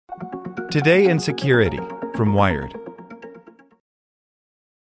Today in Security from Wired.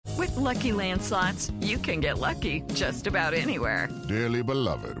 With Lucky Land Slots, you can get lucky just about anywhere. Dearly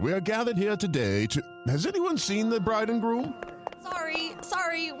beloved, we are gathered here today to... Has anyone seen the bride and groom?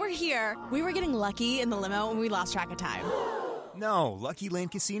 Sorry, we're here. We were getting lucky in the limo and we lost track of time. No, Lucky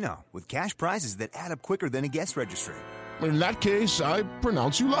Land Casino, with cash prizes that add up quicker than a guest registry. In that case, I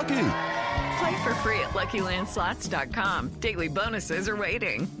pronounce you lucky. Play for free at LuckyLandSlots.com. Daily bonuses are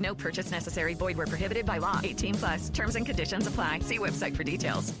waiting. No purchase necessary. Void where prohibited by law. 18+. Terms and conditions apply. See website for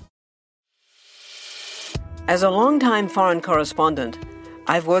details. As a longtime foreign correspondent,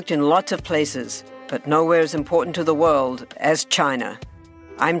 I've worked in lots of places, but nowhere as important to the world as China.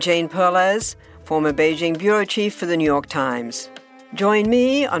 I'm Jane Perlez, former Beijing bureau chief for the New York Times. Join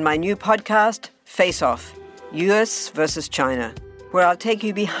me on my new podcast, Face Off, U.S. versus China, where I'll take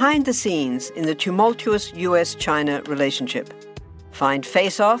you behind the scenes in the tumultuous U.S.-China relationship. Find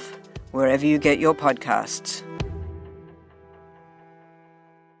Face Off wherever you get your podcasts.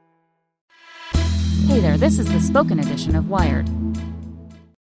 Hey there, this is the spoken edition of Wired.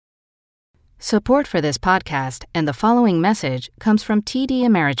 Support for this podcast and the following message comes from TD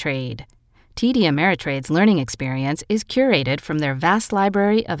Ameritrade. TD Ameritrade's learning experience is curated from their vast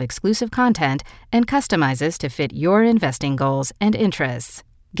library of exclusive content and customizes to fit your investing goals and interests.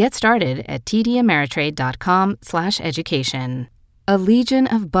 Get started at tdameritrade.com/education. A legion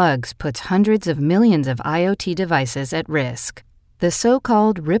of bugs puts hundreds of millions of IoT devices at risk. The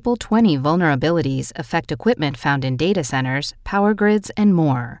so-called Ripple 20 vulnerabilities affect equipment found in data centers, power grids, and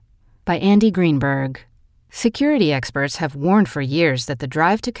more. By Andy Greenberg. Security experts have warned for years that the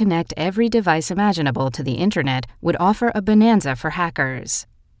drive to connect every device imaginable to the internet would offer a bonanza for hackers.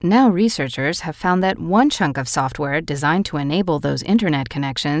 Now researchers have found that one chunk of software designed to enable those internet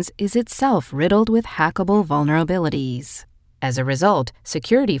connections is itself riddled with hackable vulnerabilities. As a result,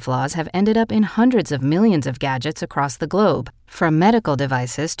 security flaws have ended up in hundreds of millions of gadgets across the globe, from medical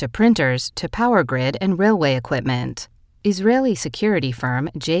devices to printers to power grid and railway equipment. Israeli security firm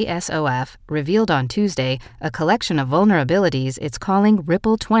JSOF revealed on Tuesday a collection of vulnerabilities it's calling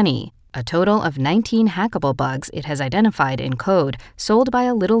Ripple 20, a total of 19 hackable bugs it has identified in code sold by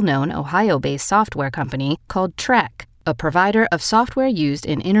a little-known Ohio-based software company called Trek, a provider of software used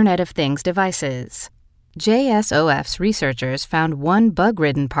in Internet of Things devices. JSOF's researchers found one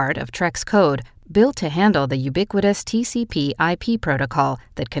bug-ridden part of Trek's code built to handle the ubiquitous TCP/IP protocol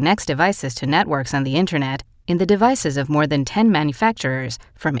that connects devices to networks on the Internet in the devices of more than 10 manufacturers,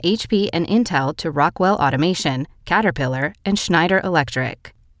 from HP and Intel to Rockwell Automation, Caterpillar, and Schneider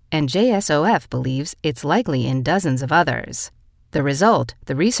Electric. And JSOF believes it's likely in dozens of others. The result,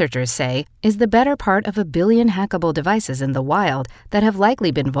 the researchers say, is the better part of 1 billion hackable devices in the wild that have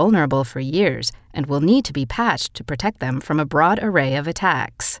likely been vulnerable for years and will need to be patched to protect them from a broad array of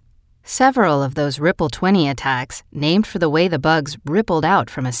attacks. Several of those Ripple 20 attacks, named for the way the bugs rippled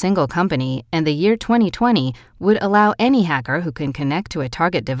out from a single company and the year 2020, would allow any hacker who can connect to a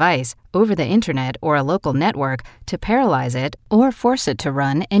target device over the internet or a local network to paralyze it or force it to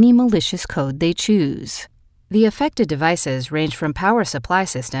run any malicious code they choose. The affected devices range from power supply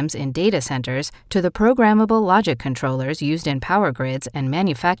systems in data centers to the programmable logic controllers used in power grids and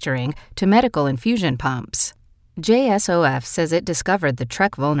manufacturing to medical infusion pumps. JSOF says it discovered the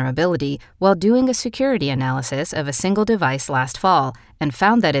Trek vulnerability while doing a security analysis of a single device last fall and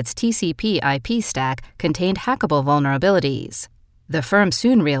found that its TCP/IP stack contained hackable vulnerabilities. The firm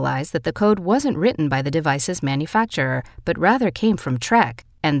soon realized that the code wasn't written by the device's manufacturer, but rather came from Trek,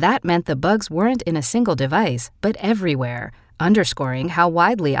 and that meant the bugs weren't in a single device, but everywhere, underscoring how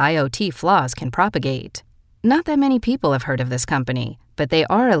widely IoT flaws can propagate. Not that many people have heard of this company, but they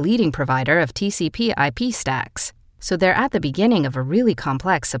are a leading provider of TCP/IP stacks, so they're at the beginning of a really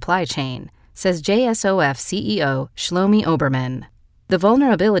complex supply chain, says JSOF CEO Shlomi Oberman. The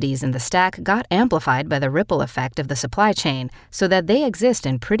vulnerabilities in the stack got amplified by the ripple effect of the supply chain so that they exist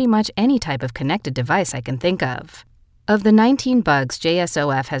in pretty much any type of connected device I can think of. Of the 19 bugs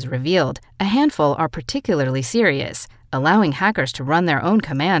JSOF has revealed, a handful are particularly serious, allowing hackers to run their own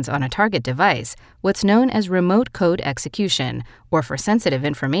commands on a target device, what's known as remote code execution, or for sensitive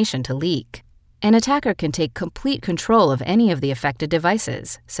information to leak. An attacker can take complete control of any of the affected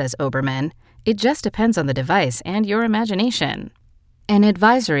devices, says Oberman. It just depends on the device and your imagination. An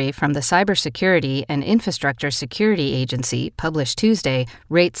advisory from the Cybersecurity and Infrastructure Security Agency published Tuesday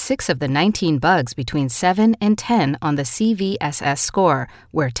rates 6 of the 19 bugs between 7 and 10 on the CVSS score,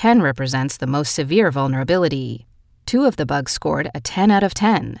 where 10 represents the most severe vulnerability. 2 of the bugs scored a 10 out of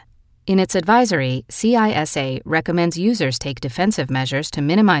 10. In its advisory, CISA recommends users take defensive measures to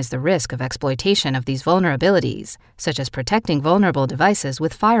minimize the risk of exploitation of these vulnerabilities, such as protecting vulnerable devices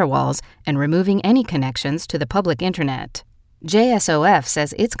with firewalls and removing any connections to the public internet. JSOF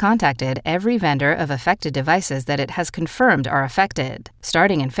says it's contacted every vendor of affected devices that it has confirmed are affected,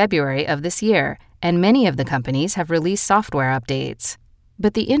 starting in February of this year, and many of the companies have released software updates.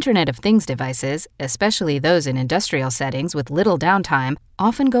 But the Internet of Things devices, especially those in industrial settings with little downtime,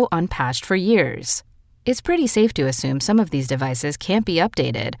 often go unpatched for years. It's pretty safe to assume some of these devices can't be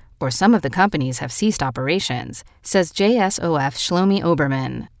updated, or some of the companies have ceased operations, says JSOF Shlomi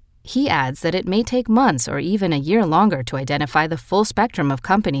Oberman. He adds that it may take months or even a year longer to identify the full spectrum of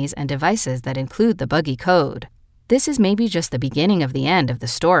companies and devices that include the buggy code. This is maybe just the beginning of the end of the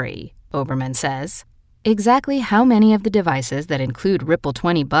story, Oberman says. Exactly how many of the devices that include Ripple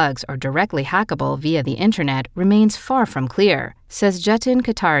 20 bugs are directly hackable via the internet remains far from clear, says Jatin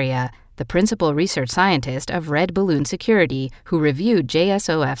Kataria, the principal research scientist of Red Balloon Security, who reviewed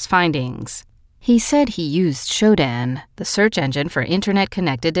JSOF's findings. He said he used Shodan, the search engine for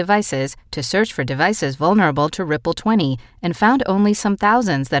internet-connected devices, to search for devices vulnerable to Ripple 20 and found only some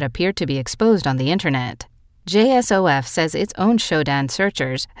thousands that appeared to be exposed on the internet. JSOF says its own Shodan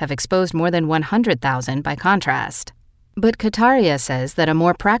searchers have exposed more than 100,000 by contrast. But Kataria says that a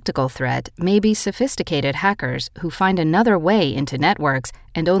more practical threat may be sophisticated hackers who find another way into networks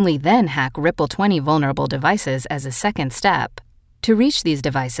and only then hack Ripple 20 vulnerable devices as a second step. To reach these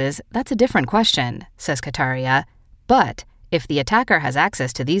devices, that's a different question, says Kataria. But if the attacker has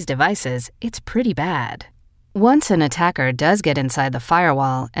access to these devices, it's pretty bad. Once an attacker does get inside the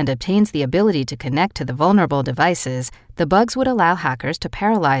firewall and obtains the ability to connect to the vulnerable devices, the bugs would allow hackers to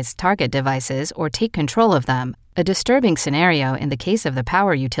paralyze target devices or take control of them, a disturbing scenario in the case of the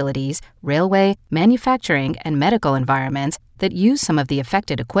power utilities, railway, manufacturing, and medical environments that use some of the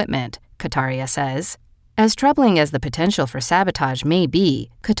affected equipment, Kataria says. As troubling as the potential for sabotage may be,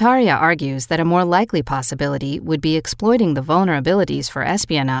 Kataria argues that a more likely possibility would be exploiting the vulnerabilities for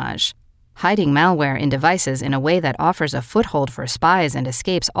espionage. Hiding malware in devices in a way that offers a foothold for spies and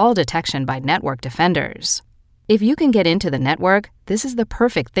escapes all detection by network defenders. If you can get into the network, this is the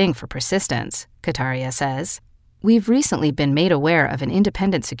perfect thing for persistence, Kataria says. We've recently been made aware of an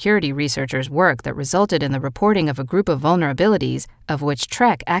independent security researcher's work that resulted in the reporting of a group of vulnerabilities of which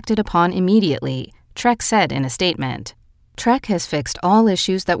Trek acted upon immediately, Trek said in a statement. Trek has fixed all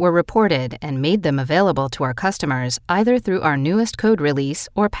issues that were reported and made them available to our customers either through our newest code release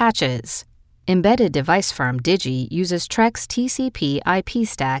or patches. Embedded device firm Digi uses Trek's TCP IP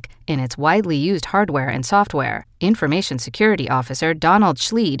stack in its widely used hardware and software. Information Security Officer Donald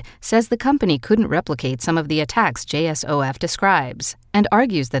Schleid says the company couldn't replicate some of the attacks JSOF describes, and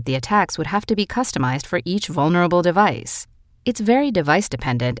argues that the attacks would have to be customized for each vulnerable device. It's very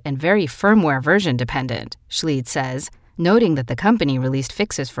device-dependent and very firmware version-dependent, Schleid says, noting that the company released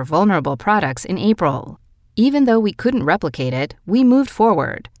fixes for vulnerable products in April. Even though we couldn't replicate it, we moved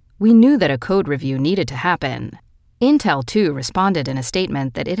forward. We knew that a code review needed to happen. Intel, too, responded in a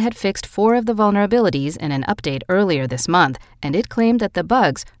statement that it had fixed 4 of the vulnerabilities in an update earlier this month, and it claimed that the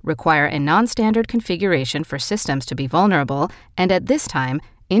bugs require a non-standard configuration for systems to be vulnerable, and at this time,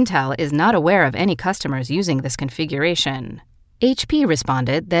 Intel is not aware of any customers using this configuration. HP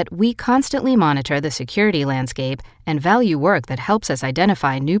responded that we constantly monitor the security landscape and value work that helps us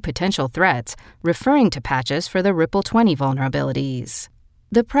identify new potential threats, referring to patches for the Ripple 20 vulnerabilities.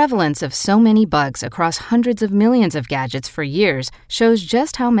 The prevalence of so many bugs across hundreds of millions of gadgets for years shows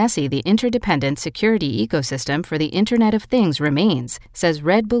just how messy the interdependent security ecosystem for the Internet of Things remains, says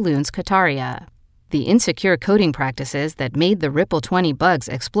Red Balloon's Kataria. The insecure coding practices that made the Ripple 20 bugs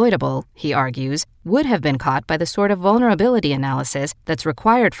exploitable, he argues, would have been caught by the sort of vulnerability analysis that's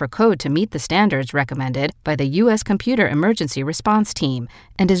required for code to meet the standards recommended by the U.S. Computer Emergency Response Team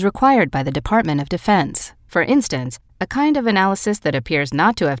and is required by the Department of Defense. For instance, a kind of analysis that appears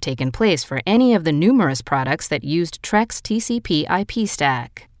not to have taken place for any of the numerous products that used Trek's TCP IP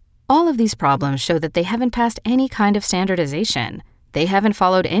stack. All of these problems show that they haven't passed any kind of standardization. They haven't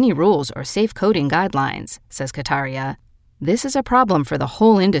followed any rules or safe coding guidelines, says Kataria. This is a problem for the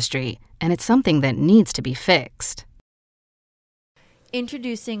whole industry, and it's something that needs to be fixed.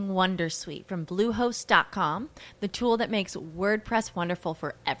 Introducing Wondersuite from Bluehost.com, the tool that makes WordPress wonderful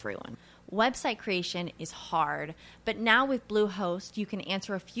for everyone. Website creation is hard, but now with Bluehost, you can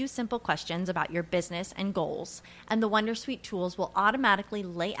answer a few simple questions about your business and goals, and the Wondersuite tools will automatically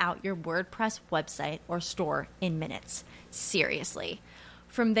lay out your WordPress website or store in minutes. Seriously.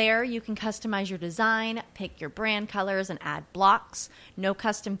 From there, you can customize your design, pick your brand colors, and add blocks. No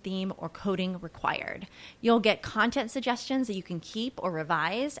custom theme or coding required. You'll get content suggestions that you can keep or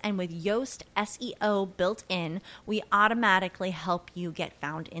revise, and with Yoast SEO built in, we automatically help you get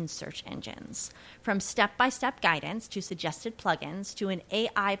found in search engines. From step-by-step guidance to suggested plugins to an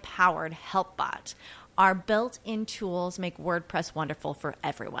AI-powered help bot, our built-in tools make WordPress wonderful for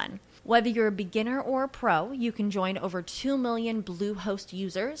everyone. Whether you're a beginner or a pro, you can join over 2 million Bluehost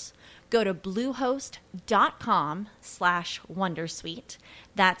users. Go to bluehost.com/wondersuite.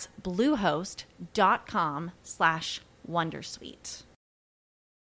 That's bluehost.com/wondersuite.